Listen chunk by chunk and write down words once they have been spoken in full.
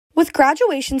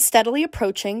graduation steadily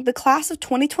approaching, the class of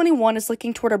 2021 is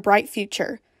looking toward a bright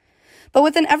future. But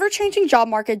with an ever-changing job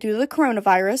market due to the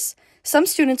coronavirus, some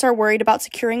students are worried about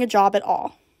securing a job at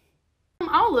all.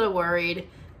 I'm a little worried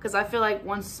because I feel like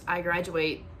once I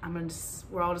graduate,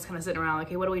 we're all just kind of sitting around like,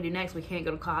 hey, what do we do next? We can't go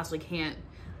to class, we can't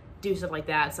do stuff like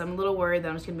that. So I'm a little worried that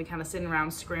I'm just gonna be kind of sitting around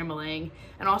scrambling.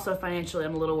 And also financially,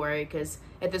 I'm a little worried because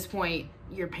at this point,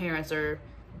 your parents are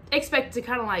expected to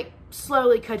kind of like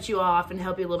slowly cut you off and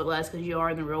help you a little bit less because you are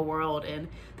in the real world, and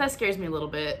that scares me a little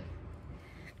bit.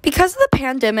 Because of the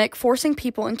pandemic forcing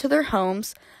people into their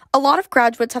homes, a lot of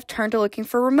graduates have turned to looking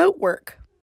for remote work.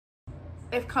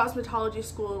 If cosmetology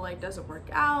school doesn't work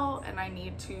out and I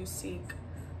need to seek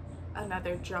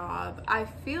another job, I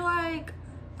feel like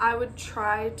I would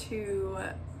try to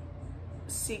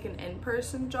seek an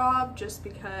in-person job just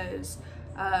because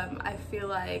I feel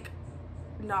like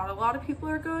not a lot of people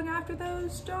are going after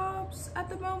those jobs at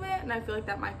the moment, and I feel like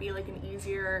that might be an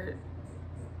easier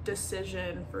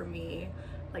decision for me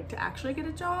to actually get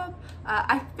a job.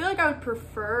 I feel like I would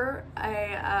prefer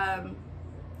a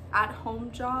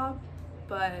at-home job,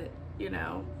 but you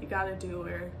gotta do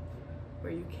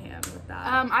where you can with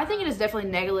that. I think it has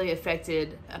definitely negatively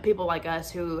affected people like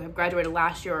us who have graduated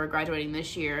last year or are graduating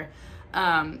this year.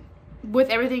 With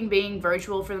everything being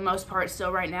virtual for the most part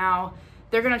still right now,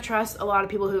 they're going to trust a lot of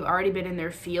people who've already been in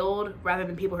their field rather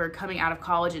than people who are coming out of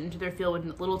college and into their field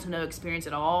with little to no experience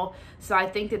at all. So I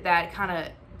think that kind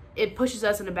of, it pushes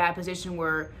us in a bad position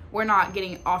where we're not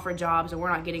getting offered jobs and we're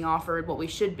not getting offered what we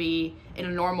should be in a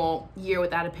normal year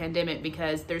without a pandemic,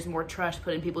 because there's more trust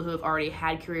put in people who have already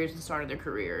had careers and started their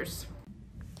careers.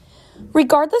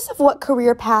 Regardless of what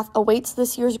career path awaits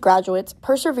this year's graduates,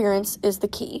 perseverance is the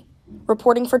key.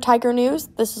 Reporting for Tiger News,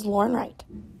 this is Lauren Wright.